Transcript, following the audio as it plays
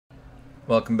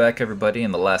Welcome back, everybody.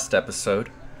 In the last episode,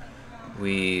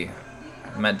 we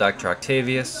met Dr.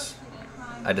 Octavius.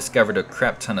 I discovered a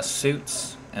crap ton of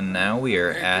suits, and now we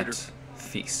are at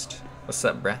Feast. What's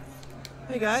up, Brett?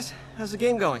 Hey guys, how's the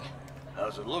game going?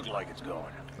 How's it look like it's going?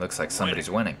 Looks like somebody's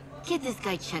winning. Get this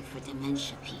guy checked for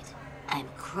dementia, Pete. I'm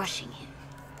crushing him.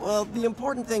 Well, the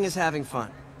important thing is having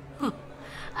fun.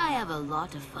 I have a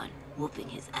lot of fun whooping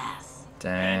his ass.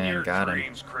 Dang, got him.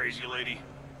 Dreams, crazy lady.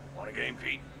 Want a game,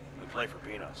 Pete? We play for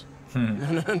peanuts.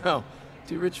 No.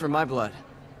 Too rich for my blood.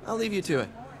 I'll leave you to it.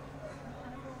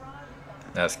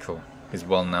 That's cool. He's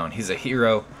well known. He's a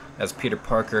hero as Peter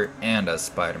Parker and as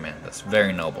Spider-Man. That's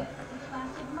very noble.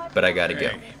 But I gotta go.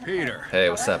 Hey, Peter. Hey,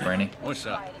 what's up, Ernie? What's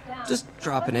up? Just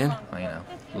dropping in. Well, you know,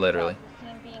 literally.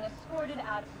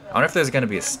 I wonder if there's gonna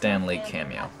be a Stan Lee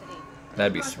cameo.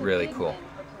 That'd be really cool.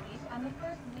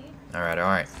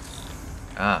 Alright.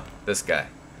 Ah, this guy.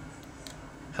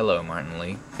 Hello, Martin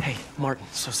Lee. Hey, Martin,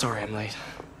 so sorry I'm late.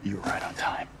 You were right on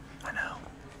time. I know.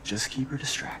 Just keep her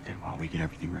distracted while we get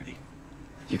everything ready.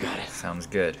 You got it. Sounds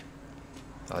good.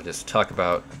 I'll just talk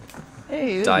about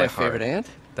Hey, this is Die my Hard. favorite aunt.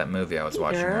 that movie I was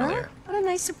watching Peter, earlier. what a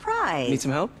nice surprise. Need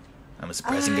some help? I'm a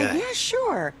surprising guy. Yeah,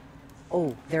 sure.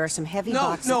 Oh, there are some heavy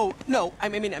boxes. No. I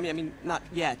mean, not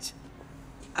yet.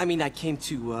 I mean, I came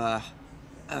to,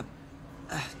 I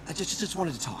just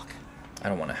wanted to talk. I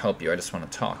don't want to help you, I just want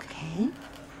to talk.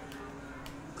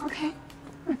 Okay.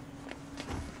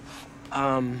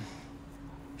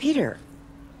 Peter,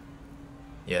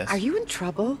 Yes? are you in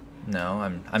trouble? No,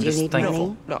 I'm Do you just need thankful.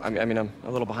 money? No, I mean, I'm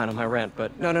a little behind on my rent,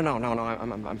 but no,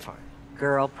 I'm fine.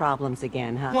 Girl problems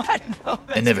again, huh? What? No,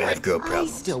 I never have girl I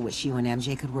problems. still wish you and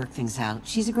MJ could work things out.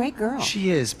 She's a great girl. she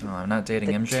is. No, I'm not dating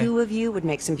The MJ. two of you would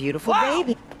make some beautiful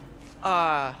babies.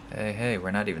 Hey,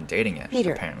 we're not even dating yet,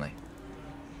 Peter. apparently.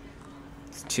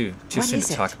 It's too What soon is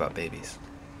to it? talk about babies.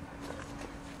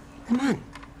 Come on,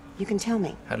 you can tell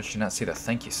me. How did she not see the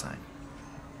thank you sign?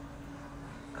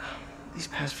 These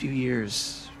past few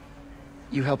years,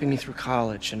 you helping me through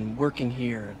college and working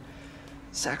here,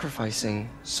 sacrificing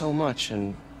so much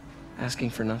and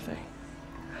asking for nothing.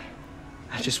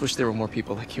 I just wish there were more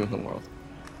people like you in the world.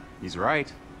 He's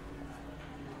right.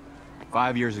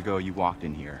 5 years ago, you walked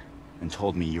in here and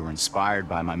told me you were inspired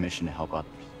by my mission to help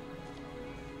others.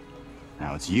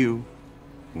 Now it's you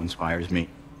who inspires me.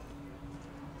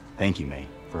 Thank you, May,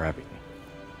 for everything.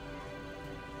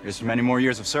 Here's for many more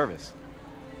years of service.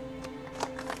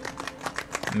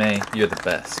 May, you're the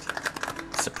best.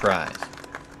 Surprise.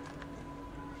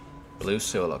 Blue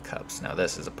Solo cups. Now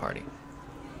this is a party.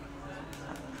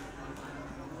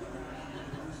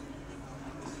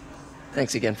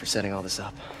 Thanks again for setting all this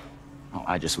up. Oh,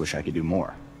 I just wish I could do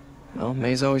more. Well,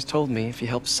 May's always told me if you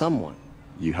help someone.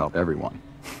 You help everyone.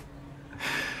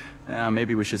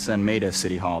 Maybe we should send May to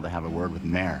City Hall to have a word with the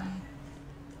mayor.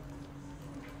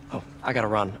 Oh, I gotta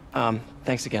run.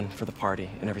 Thanks again for the party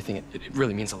and everything. It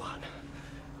really means a lot.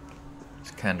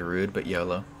 It's kinda rude, but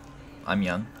YOLO. I'm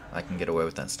young. I can get away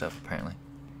with that stuff, apparently.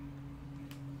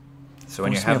 So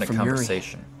when you're Voicemail having a from Yuri.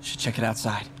 conversation, Should check it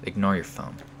outside. ignore your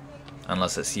phone.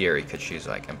 Unless it's Yuri, because she's,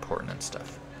 like, important and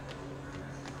stuff.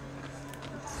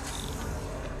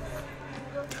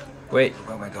 Wait,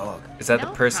 What about my dog? is that the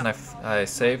person I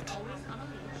saved?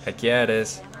 Heck yeah, it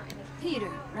is. Peter,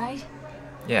 right?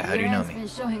 Yeah, how do you know Your aunt's me? been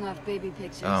showing off baby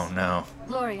pictures. Oh no.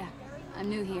 Gloria, I'm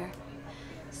new here.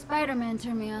 Spider-Man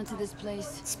turned me on to this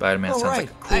place. Spider-Man sounds like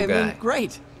a cool I guy. mean,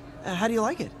 great. How do you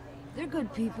like it? They're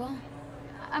good people.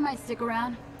 I might stick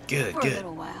around Good, for a good.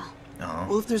 little while. Oh,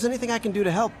 Well, if there's anything I can do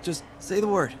to help, just say the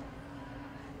word.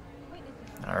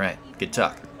 alright. Good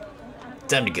talk.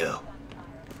 Time to go.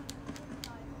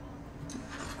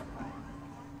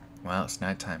 Wow, it's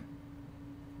nighttime.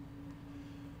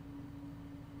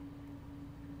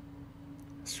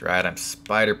 That's right, I'm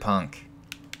Spider-Punk.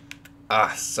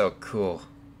 Ah, so cool.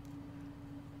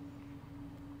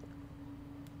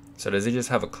 So does he just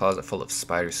have a closet full of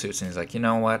spider suits and he's like, you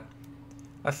know what?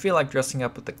 I feel like dressing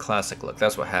up with the classic look.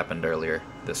 That's what happened earlier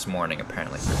this morning,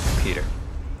 apparently, for Peter.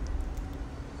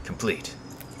 Complete.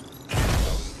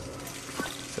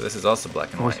 So this is also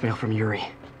black and white. Voicemail from Yuri.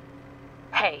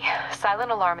 Hey, silent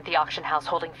alarm at the auction house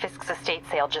holding Fisk's estate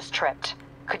sale just tripped.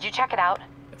 Could you check it out?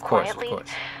 Of course, of Quietly? course.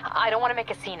 I don't want to make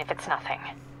a scene if it's nothing.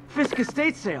 Fisk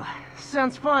estate sale.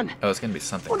 Sounds fun. Oh, it's gonna be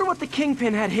something. Wonder what the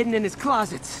Kingpin had hidden in his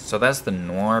closets. So that's the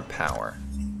Noir power.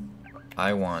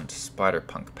 I want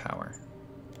Spider-Punk power.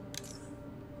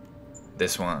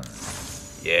 This one.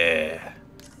 Yeah.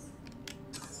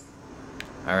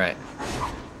 Alright.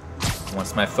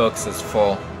 Once my focus is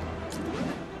full,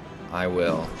 I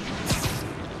will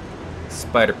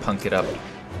Spider-Punk it up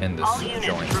in this All units,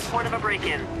 joint. report of a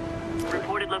break-in.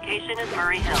 Reported location is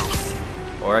Murray Hill.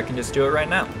 Or I can just do it right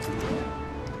now.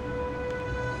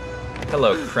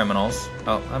 Hello, criminals.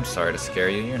 Oh, I'm sorry to scare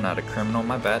you. You're not a criminal,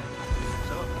 my bad.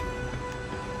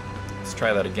 Let's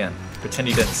try that again. Pretend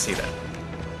you didn't see that.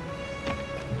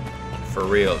 For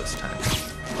real this time.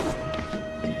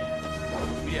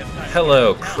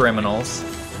 Hello, criminals.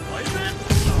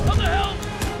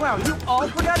 Wow, you all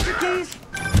forgot your keys?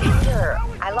 Peter,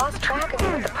 I lost track of you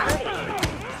at the party.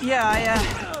 Yeah, I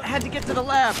had to get to the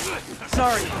lab.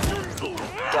 Sorry.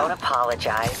 Don't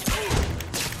apologize.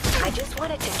 I just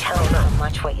wanted to tell you how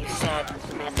much what you said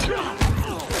meant to me.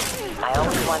 I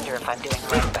always wonder if I'm doing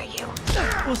right by you.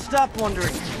 Well, stop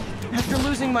wondering. After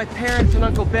losing my parents and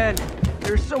Uncle Ben,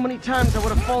 there's so many times I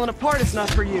would have fallen apart if not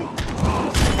for you.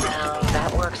 Well,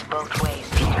 that works both ways,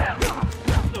 Peter.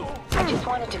 I just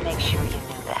wanted to make sure you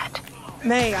knew that.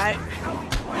 May, I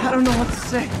don't know what to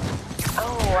say.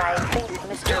 Oh, I think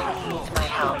Mr. Lee needs my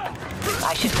help.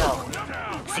 I should go.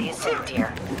 See you soon,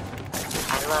 dear.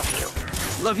 I love you.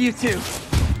 Love you too.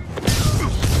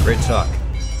 Great talk.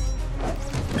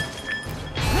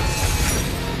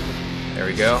 There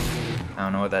we go. I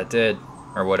don't know what that did,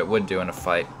 or what it would do in a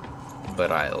fight,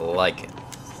 but I like it.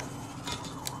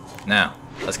 Now,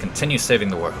 let's continue saving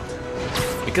the world.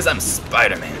 Because I'm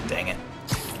Spider-Man, dang it.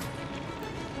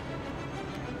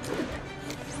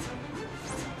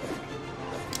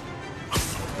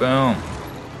 Boom.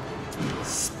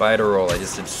 Spider roll. I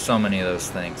just did so many of those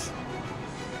things.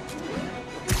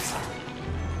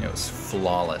 It was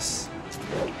flawless.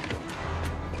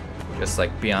 Just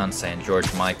like Beyonce and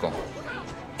George Michael.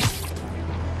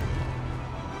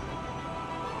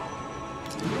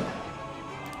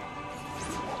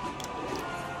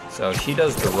 So he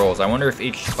does the rolls. I wonder if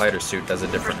each spider suit does a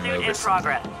different move. Pursuit in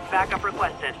progress. Backup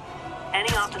requested. Any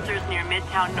officers near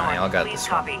Midtown North, I got please this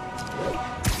copy.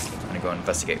 I'm gonna go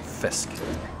investigate Fisk.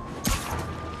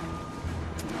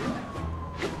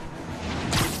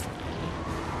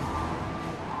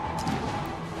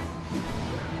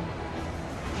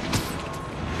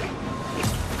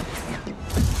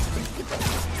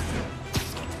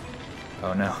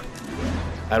 Oh no.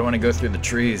 I don't want to go through the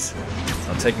trees.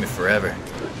 It'll take me forever.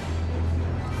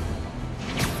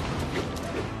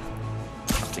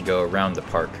 I'll have to go around the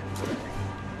park.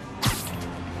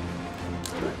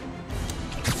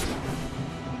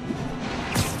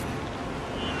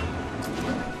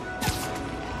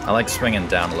 I like swinging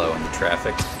down low in the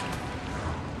traffic.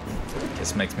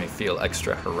 This makes me feel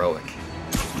extra heroic.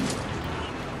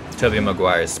 Tobey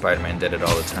Maguire's Spider-Man did it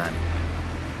all the time.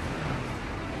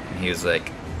 And he was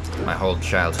like, my whole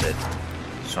childhood,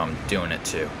 so I'm doing it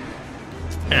too.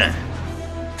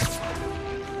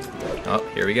 Oh,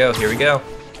 here we go, here we go.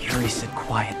 Yuri said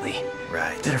quietly.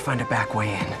 Right. Better find a back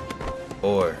way in.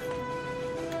 Or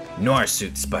Noir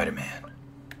Suit Spider-Man.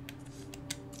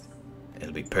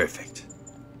 It'll be perfect.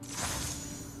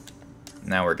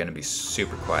 Now we're gonna be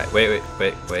super quiet. Wait.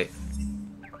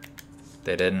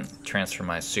 They didn't transfer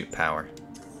my suit power.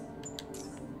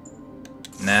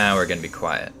 Now we're gonna be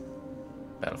quiet.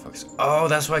 Battle focus. Oh,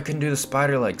 that's why I couldn't do the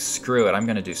spider legs. Screw it, I'm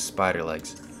gonna do spider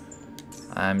legs.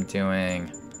 I'm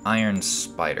doing Iron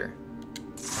Spider.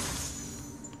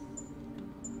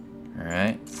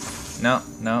 Alright. No.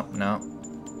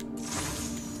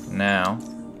 Now,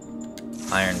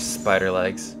 Iron Spider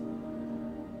legs.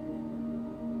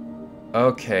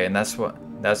 Okay, and that's what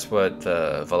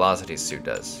the Velocity suit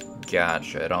does.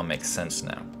 Gotcha, it all makes sense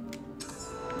now.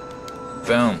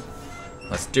 Boom.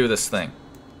 Let's do this thing.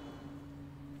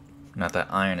 Not that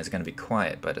iron is going to be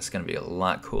quiet, but it's going to be a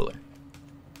lot cooler.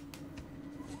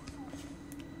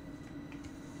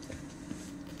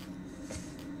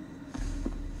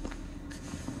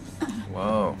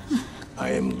 Whoa. I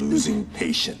am losing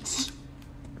patience.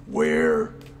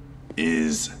 Where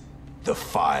is the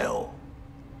file?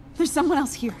 There's someone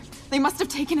else here. They must have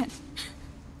taken it.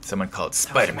 Someone called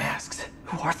Spider-Man. Masks.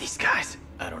 Who are these guys?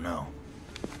 I don't know.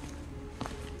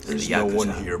 There's no one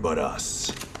here but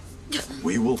us.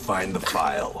 We will find the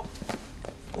file,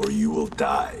 or you will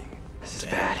die. This is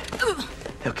bad.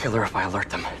 They'll kill her if I alert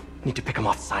them. Need to pick them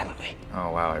off silently.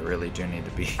 Oh wow, I really do need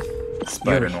to be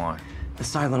Spider-Noir. The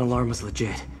silent alarm was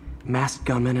legit. Masked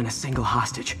gunmen and a single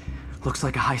hostage. Looks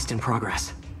like a heist in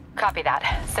progress. Copy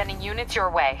that. Sending units your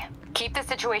way. Keep the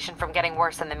situation from getting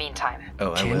worse in the meantime.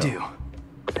 Oh, I Can will. do.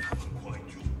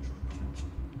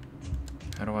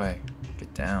 How do I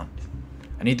get down?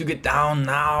 I need to get down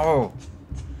now!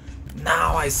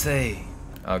 Now, I say!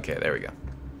 Okay, there we go.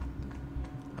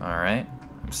 Alright.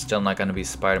 I'm still not gonna be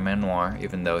Spider-Man Noir,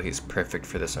 even though he's perfect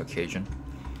for this occasion.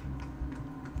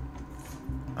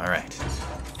 Alright.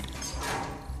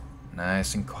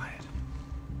 Nice and quiet.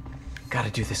 Gotta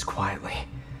do this quietly.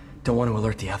 Don't want to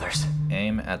alert the others.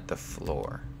 Aim at the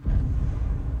floor.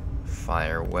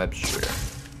 Fire web shooter.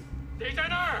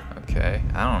 Okay,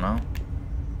 I don't know.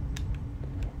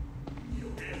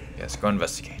 Yes, go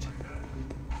investigate.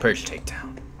 Purge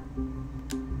takedown.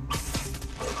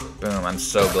 Boom, I'm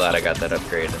so glad I got that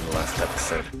upgrade in the last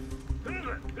episode.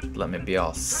 Let me be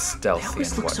all stealthy and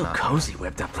Always look so whatnot. cozy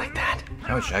webbed up like that.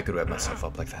 I wish I could web myself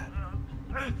up like that.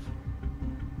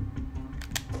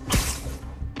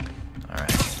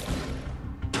 Alright.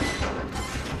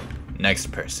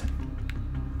 Next person.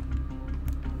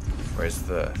 Where's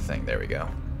the thing? There we go.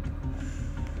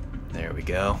 There we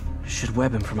go. Should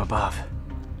web him from above.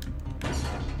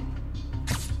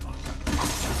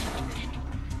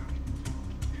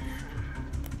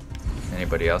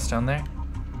 Anybody else down there?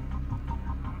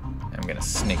 I'm gonna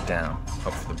sneak down.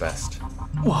 Hope for the best.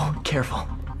 Whoa, careful.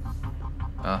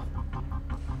 Oh.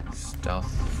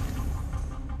 Stealth.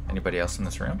 Anybody else in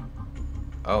this room?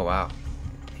 Oh, wow.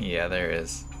 Yeah, there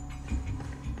is.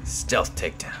 Stealth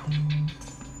takedown.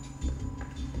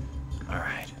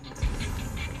 Alright.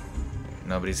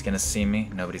 Nobody's gonna see me.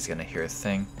 Nobody's gonna hear a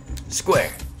thing.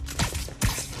 Square!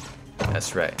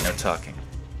 That's right, no talking.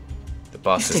 The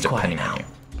boss is depending on you.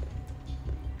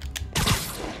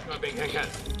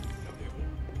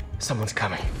 Someone's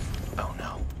coming. Oh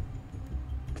no.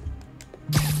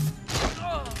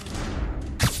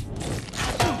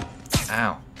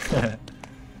 Ow.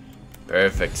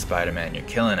 Perfect, Spider-Man. You're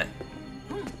killing it.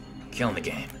 Killing the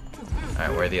game.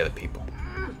 Alright, where are the other people?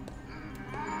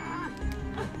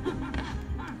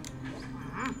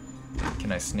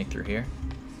 Can I sneak through here?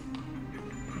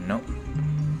 Nope.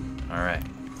 Alright.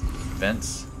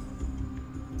 Vents.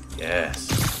 Yes.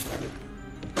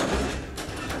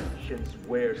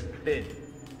 Wears thin.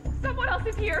 Someone else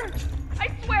is here. I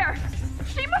swear.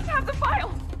 She must have the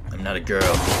file. I'm not a girl.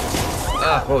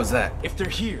 Ah, what was that? If they're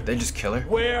here, They just kill her?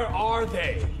 where are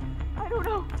they? I don't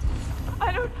know.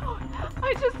 I don't know.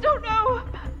 I just don't know.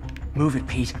 Move it,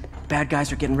 Pete. Bad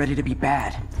guys are getting ready to be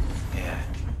bad. Yeah.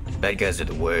 Bad guys are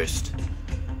the worst.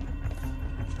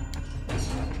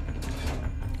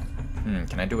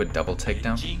 Can I do a double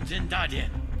takedown?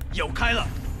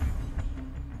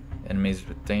 Enemies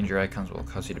with danger icons will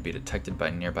cause you to be detected by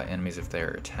nearby enemies if they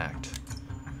are attacked.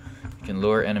 You can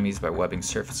lure enemies by webbing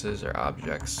surfaces or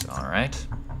objects. Alright.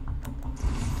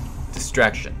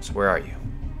 Distractions. Where are you?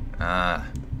 Ah.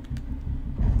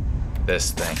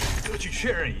 This thing.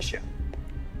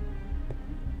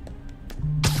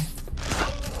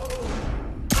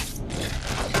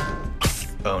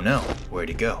 Oh no. Where'd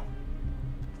he go?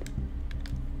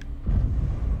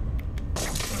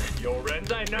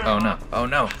 Oh no. Oh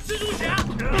no.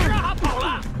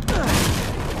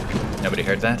 Nobody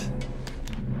heard that?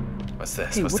 What's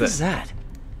this? Hey, What's what this? is that?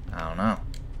 I don't know.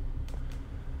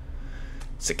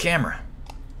 It's a camera.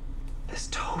 This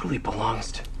totally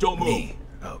belongs to Me.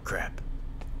 Oh crap.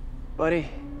 Buddy,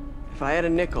 if I had a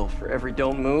nickel for every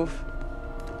don't move.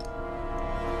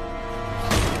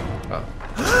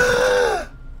 Oh.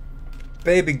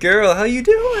 Baby girl, how you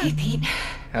doing? Hey, Pete.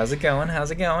 How's it going?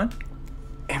 How's it going?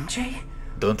 MJ?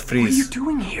 Don't What are you freeze.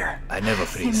 doing here? I never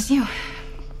Same as freeze. you.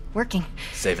 Working.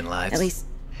 Saving lives. At least,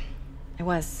 I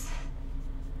was.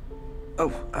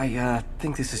 Oh, I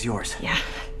think this is yours. Yeah,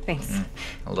 thanks.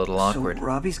 A little awkward. So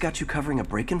Robbie's got you covering a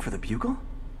break-in for the Bugle?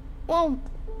 Well,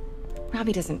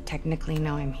 Robbie doesn't technically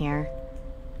know I'm here.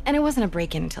 And it wasn't a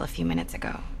break-in until a few minutes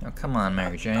ago. Oh, come on,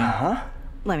 Mary Jane. Uh-huh.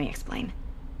 Let me explain.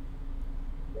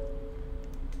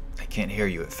 I can't hear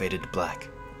you. It faded to black.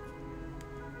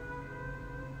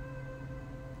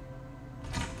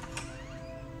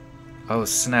 Oh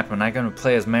snap, am I gonna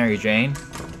play as Mary Jane?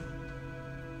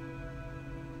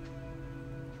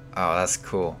 Oh, that's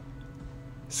cool.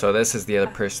 So this is the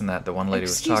other person that the one lady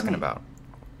was Excuse talking me. about.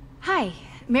 Hi,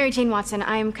 Mary Jane Watson.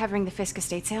 I'm covering the Fisk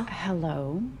estate sale.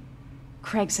 Hello.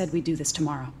 Craig said we'd do this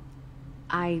tomorrow.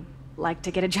 I like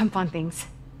to get a jump on things.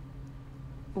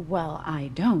 Well, I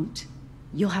don't.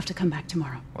 You'll have to come back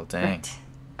tomorrow. Well, dang. Right.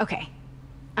 Okay.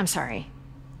 I'm sorry.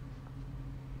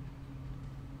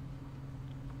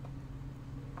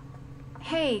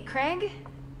 Hey, Craig?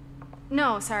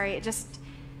 No, sorry. It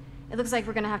looks like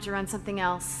we're gonna have to run something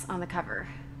else on the cover.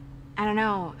 I don't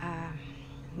know.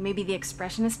 Maybe the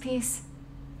expressionist piece?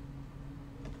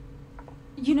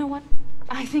 You know what?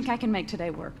 I think I can make today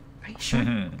work. Are you sure?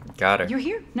 Got her. You're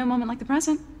here. No moment like the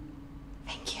present.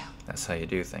 Thank you. That's how you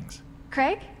do things.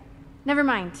 Craig? Never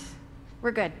mind.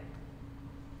 We're good.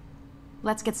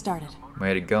 Let's get started.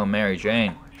 Way to go, Mary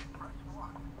Jane.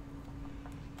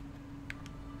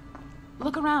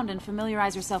 Look around and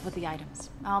familiarize yourself with the items.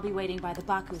 I'll be waiting by the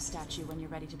Baku statue when you're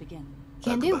ready to begin.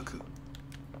 Can do.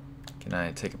 Can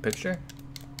I take a picture?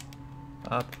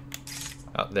 Up.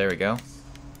 Oh, there we go.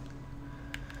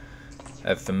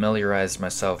 I've familiarized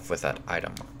myself with that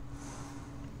item.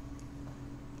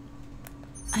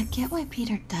 I get why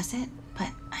Peter does it, but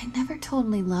I never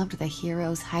totally loved the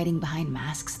heroes hiding behind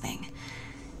masks thing.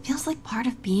 Feels like part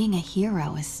of being a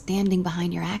hero is standing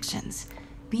behind your actions.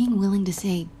 Being willing to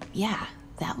say, yeah,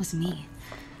 that was me.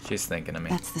 She's thinking of me.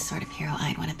 That's the sort of hero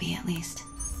I'd want to be, at least.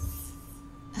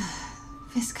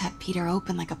 Fisk cut Peter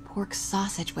open like a pork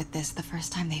sausage with this the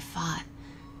first time they fought.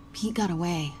 Pete got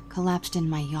away, collapsed in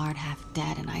my yard half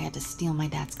dead, and I had to steal my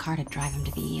dad's car to drive him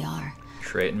to the ER.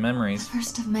 Creating memories. The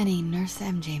first of many Nurse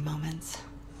MJ moments.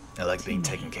 I like being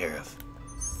taken care of.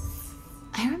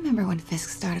 I remember when Fisk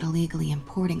started illegally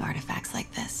importing artifacts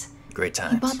like this. Great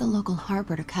times. He bought the local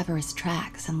harbor to cover his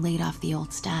tracks and laid off the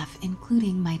old staff,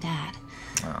 including my dad.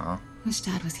 Aw. Wish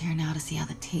Dad was here now to see how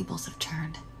the tables have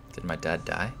turned. Did my dad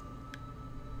die?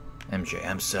 MJ,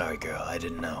 I'm sorry, girl. I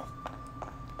didn't know.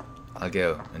 I'll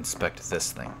go inspect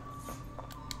this thing.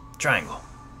 Triangle.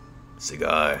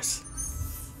 Cigars.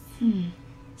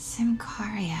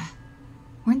 Simcaria.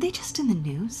 Weren't they just in the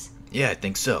news? Yeah, I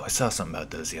think so. I saw something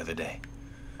about those the other day.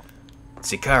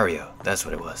 Sicario, that's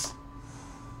what it was.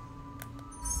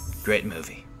 Great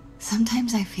movie.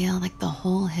 Sometimes I feel like the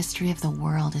whole history of the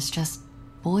world is just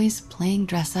boys playing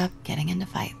dress up, getting into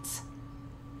fights.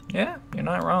 Yeah, you're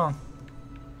not wrong.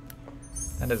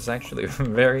 That is actually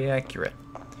very accurate.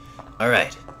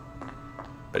 Alright.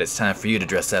 But it's time for you to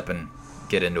dress up and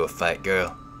get into a fight,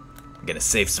 girl. I'm gonna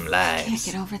save some lives. I can't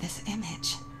get over this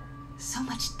image. So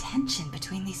much tension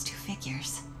between these two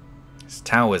figures. It's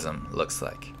Taoism, it looks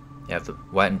like. You have the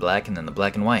white and black and then the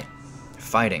black and white. They're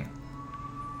fighting.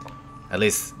 At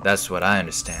least, that's what I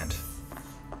understand.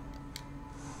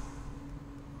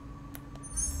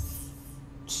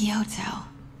 Kyoto.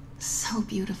 So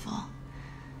beautiful.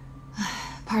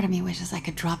 Part of me wishes I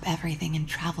could drop everything and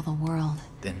travel the world.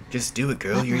 Then just do it,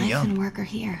 girl. But You're life young. and work are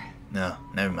here. No,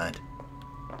 never mind.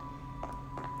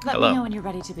 Let Hello. me know when you're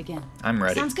ready to begin. I'm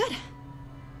ready. Sounds good.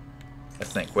 I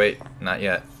think. Wait, not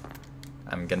yet.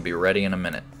 I'm gonna be ready in a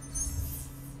minute.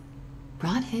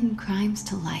 Brought hidden crimes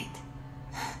to light.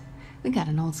 We got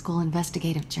an old school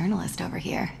investigative journalist over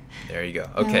here. There you go.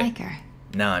 Okay. I like her.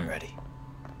 Now I'm ready.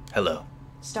 Hello.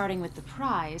 Starting with the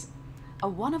prize, a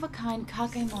one-of-a-kind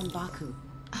Kakemon Baku.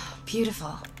 Oh,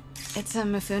 beautiful. It's a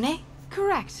Mifune?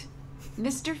 Correct.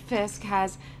 Mr. Fisk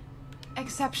has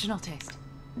exceptional taste.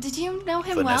 Did you know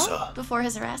him Vanessa. well before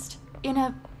his arrest? In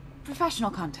a professional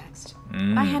context.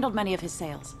 Mm. I handled many of his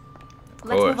sales. Of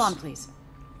Let's move course. on, please.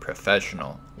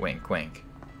 Professional. Wink, wink.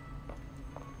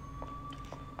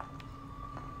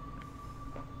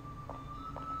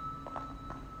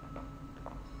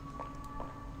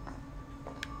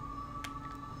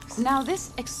 Now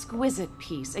this exquisite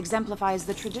piece exemplifies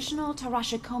the traditional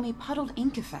Tarashikomi puddled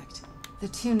ink effect. The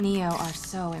two Neo are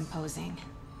so imposing.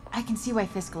 I can see why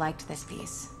Fisk liked this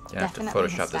piece. You have to Definitely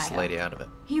his Photoshop this style. lady out of it.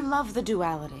 He loved the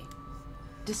duality.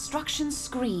 Destruction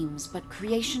screams, but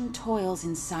creation toils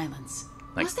in silence.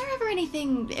 Like- Was there ever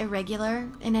anything irregular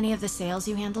in any of the sales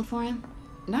you handled for him?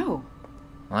 No.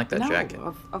 I like that no, jacket.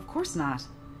 Of course not.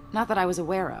 Not that I was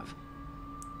aware of.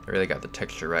 They really got the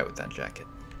texture right with that jacket.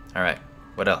 Alright,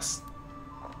 what else?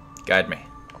 Guide me.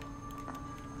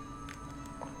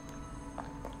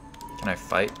 Can I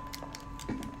fight?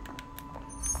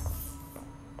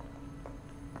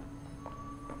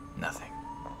 Nothing.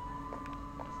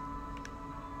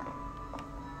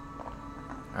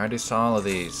 I already saw all of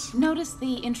these. Notice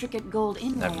the intricate gold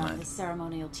inlay Never on mind. this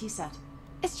ceremonial tea set.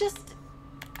 It's just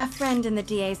a friend in the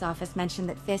DA's office mentioned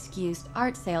that Fisk used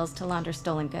art sales to launder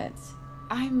stolen goods.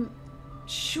 I'm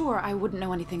sure I wouldn't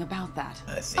know anything about that.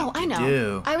 I think Oh, I you know.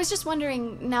 do. I was just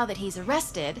wondering, now that he's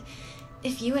arrested,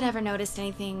 if you had ever noticed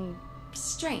anything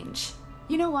strange.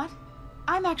 You know what?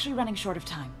 I'm actually running short of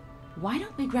time. Why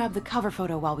don't we grab the cover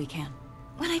photo while we can?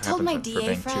 When I told my happens for DA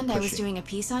being too friend I was pushy. doing a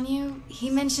piece on you, he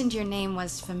mentioned your name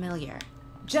was familiar.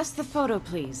 Just the photo,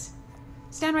 please.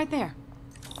 Stand right there.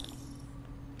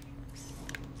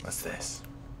 What's this?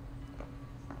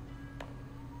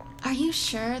 Are you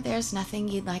sure there's nothing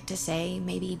you'd like to say,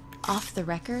 maybe off the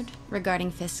record,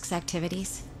 regarding Fisk's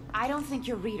activities? I don't think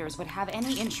your readers would have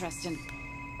any interest in...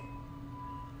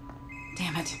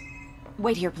 Damn it.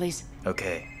 Wait here, please.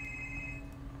 Okay.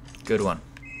 Good one.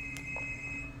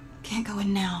 Can't go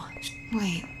in now.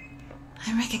 Wait.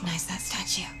 I recognize that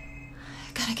statue.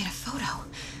 Gotta get a photo.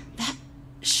 That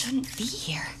shouldn't be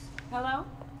here. Hello?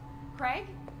 Craig?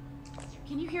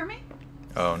 Can you hear me?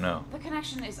 Oh no. The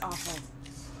connection is awful.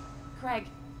 Craig,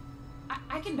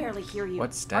 I can barely hear you. What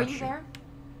Are statue? you there?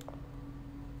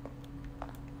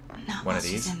 Not One while of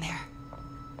she's these? in there.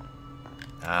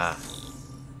 Ah.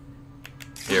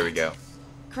 Here we go.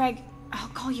 Craig, I'll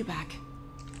call you back.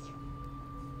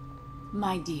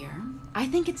 My dear, I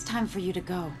think it's time for you to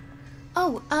go.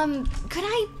 Oh, could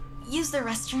I use the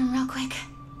restroom real quick?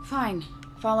 Fine.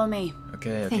 Follow me.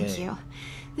 Okay, okay. Thank you.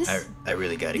 I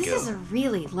really gotta go. This is a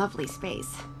really lovely space.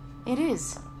 It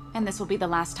is. And this will be the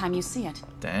last time you see it.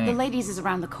 Dang. The ladies is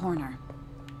around the corner.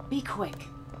 Be quick.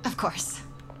 Of course.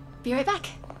 Be right back.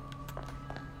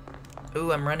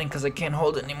 Ooh, I'm running because I can't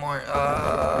hold it anymore.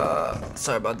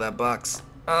 Sorry about that box.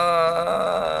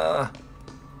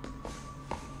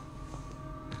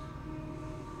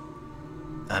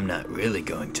 I'm not really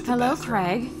going to the Hello, bathroom.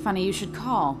 Craig. Funny you should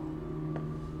call.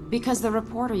 Because the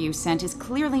reporter you sent is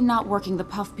clearly not working the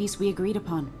puff piece we agreed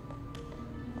upon.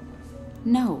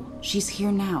 No, she's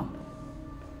here now.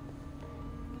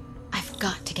 I've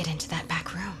got to get into that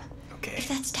back room. Okay. If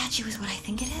that statue is what I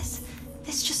think it is,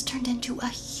 this just turned into a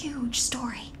huge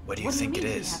story. What do you think it We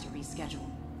is? had to reschedule.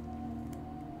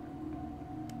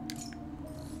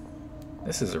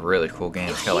 This is a really cool game.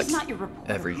 It's got She's not like your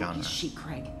reporter. every Who genre. is she,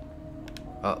 Craig?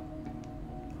 Oh,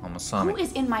 almost saw Who me.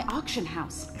 is in my auction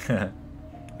house?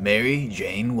 Mary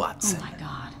Jane Watson. Oh my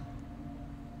god.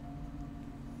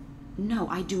 No,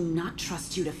 I do not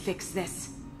trust you to fix this.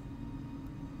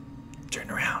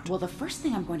 Turn around. Well, the first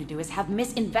thing I'm going to do is have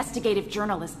Miss Investigative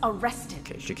Journalist arrested.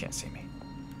 Okay, she can't see me.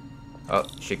 Oh,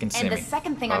 she can see And me. the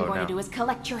second thing I'm Oh, going no. to do is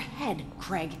collect your head,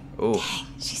 Craig. Ooh, Dang,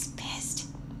 she's pissed.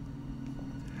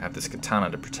 I have this katana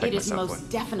to protect It is myself most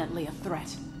with. definitely a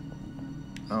threat.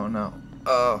 Oh no.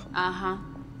 Oh, Uh-huh.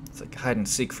 it's like hide and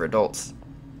seek for adults.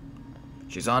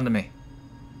 She's onto me.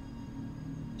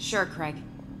 Sure, Craig.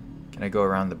 Can I go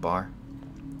around the bar?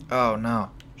 Oh no,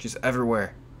 she's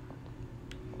everywhere.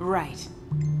 Right.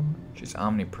 She's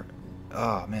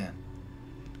Oh man.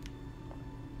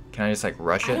 Can I just like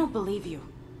rush I it? don't believe you.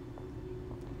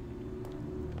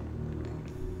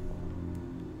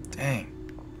 Dang.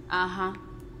 Uh-huh.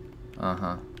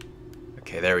 Uh-huh.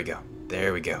 Okay, there we go.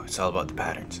 There we go. It's all about the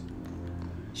patterns.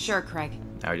 Sure, Craig.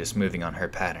 Now we're just moving on her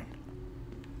pattern.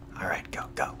 Alright, go,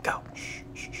 go, go. Shh,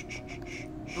 shh, shh, shh,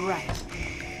 shh. Right.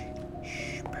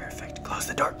 Shh, perfect. Close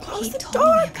the door. Close He the told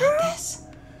door, me about girl. this.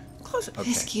 Close it. Okay.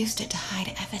 Fisk used it to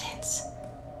hide evidence.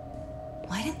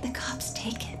 Why didn't the cops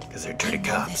take it? Because they're I dirty know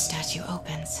cops. this statue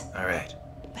opens, Alright.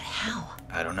 but how?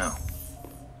 I don't know.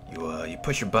 You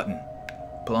push your button.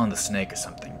 Pull on the snake or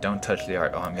something. Don't touch the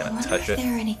art. Oh, I'm I gonna wonder touch if it.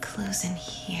 there are any clues in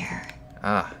here.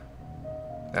 Ah.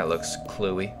 That looks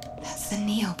cluey. That's the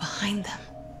Neo behind them.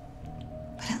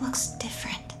 But it looks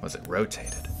different. Was it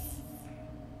rotated?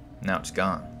 Now it's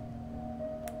gone.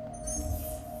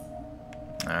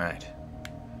 Alright.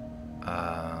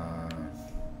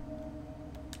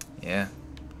 Yeah.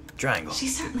 Triangle. She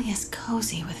certainly is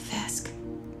cozy with Fisk.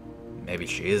 Maybe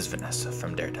she is Vanessa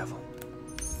from Daredevil.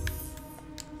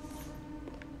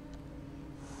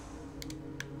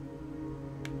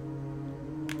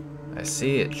 I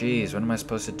see it. Jeez, what am I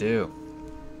supposed to do?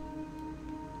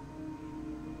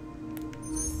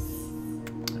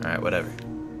 Alright, whatever.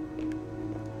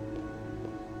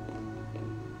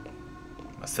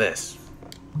 What's this?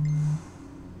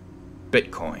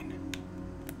 Bitcoin.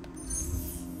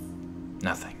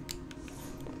 Nothing.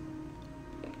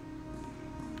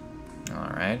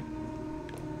 Alright.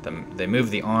 They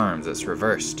move the arms. It's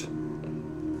reversed.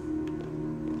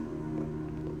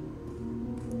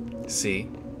 See?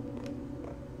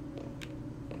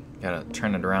 Gotta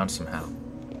turn it around somehow.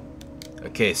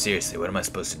 Okay, seriously, what am I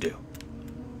supposed to do?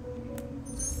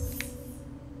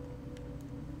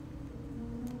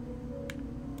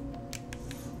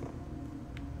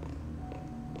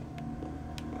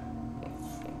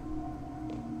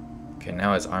 Okay,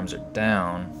 now his arms are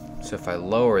down, so if I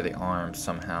lower the arms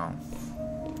somehow...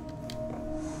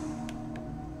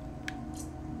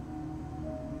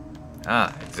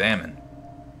 Ah, examine.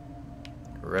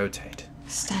 Rotate.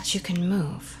 Statue can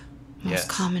move. Most Yes.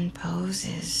 common pose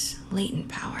is latent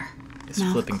power. It's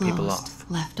Mouth flipping closed, people off.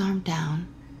 Left arm down,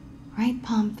 right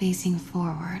palm facing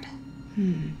forward.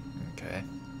 Okay.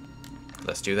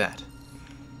 Let's do that.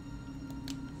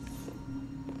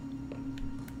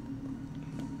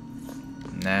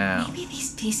 Now, Maybe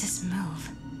these pieces move.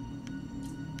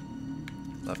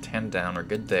 left hand down, we're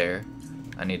good there.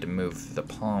 I need to move the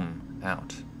palm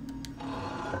out.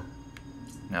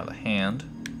 Now the hand.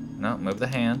 No, move the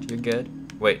hand, you're good.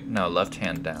 Wait, no, left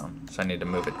hand down. So I need to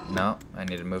move it, no, I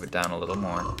need to move it down a little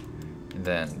more. And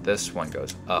then this one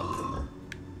goes up.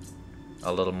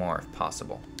 A little more if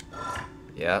possible.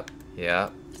 Yep,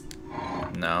 yep.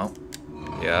 No,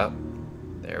 yep.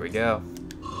 There we go.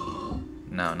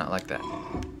 No, not like that.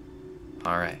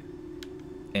 Alright.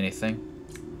 Anything?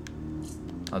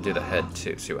 I'll do the head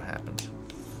too, see what happens.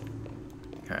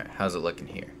 Alright, how's it looking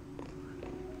here?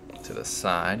 To the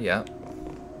side, yep.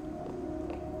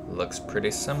 Looks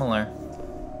pretty similar.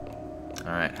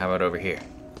 Alright, how about over here?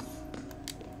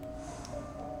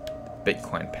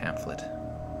 Bitcoin pamphlet.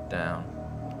 Down.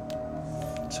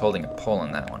 It's holding a pole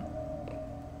in that one.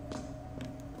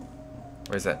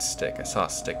 Where's that stick? I saw a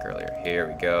stick earlier. Here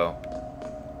we go.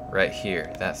 Right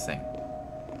here, that thing.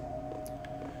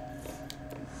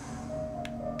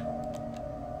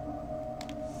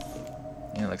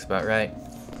 Yeah, looks about right.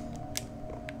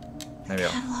 Maybe I'll...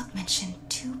 Catalog mentioned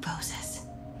 2 poses.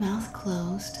 Mouth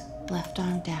closed, left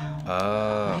arm down.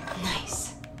 Oh.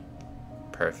 Nice.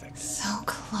 Perfect. So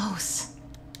close.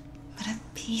 But a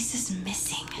piece is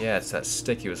missing. Yeah, it's that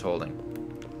stick he was holding.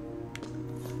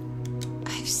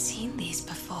 I've seen these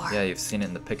before. Yeah, you've seen it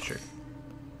in the picture.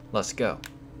 Let's go.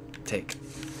 Take.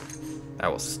 I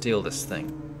will steal this thing.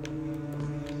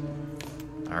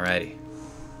 Alrighty.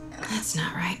 That's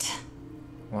not right.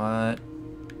 What?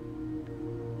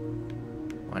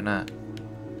 Why not?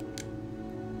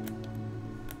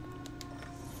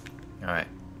 Alright.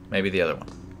 Maybe the other one.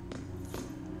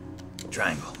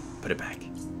 Triangle. Put it back.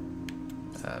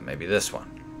 Maybe this one.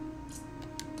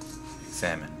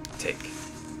 Examine. Take.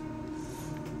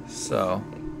 So.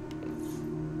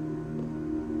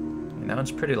 You know,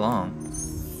 it's pretty long.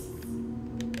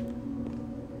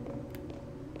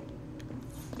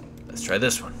 Let's try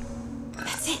this one.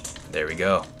 That's it. There we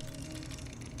go.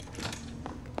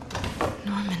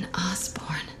 Norman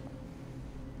Osborn.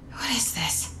 What is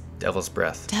this? Devil's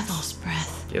breath. Devil's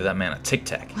breath. Give that man a tic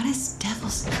tac. What is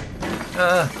devil's...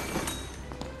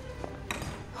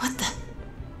 What the...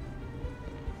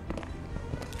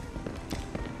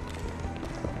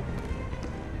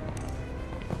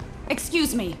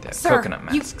 Excuse me, That sir. coconut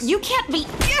masks. You can't be...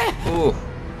 Ooh,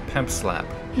 pimp slap.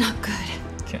 Not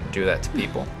good. Can't do that to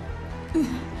people.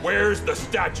 Where's the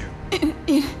statue?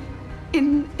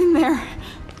 In there.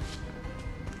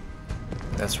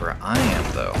 That's where I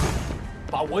am, though.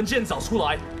 把文件找出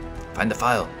来。 Find the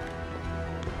file.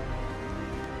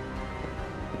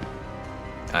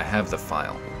 I have the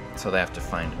file, so they have to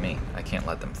find me. I can't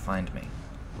let them find me.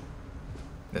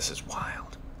 This is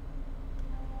wild.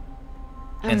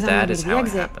 I And was on that my way is to the how it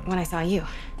exit happened. when I saw you.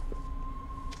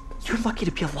 You're lucky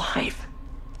to be alive.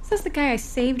 Says the guy I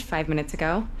saved 5 minutes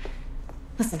ago.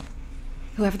 Listen,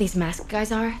 whoever these masked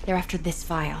guys are, they're after this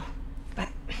file. But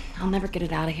I'll never get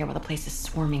it out of here while the place is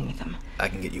swarming with them. I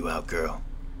can get you out, girl.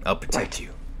 I'll protect you.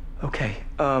 Okay,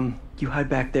 you hide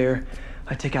back there.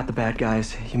 I take out the bad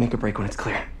guys. You make a break when it's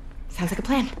clear. Sounds like a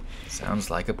plan. Sounds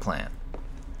like a plan.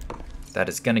 That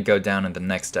is gonna go down in the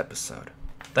next episode.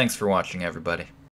 Thanks for watching, everybody.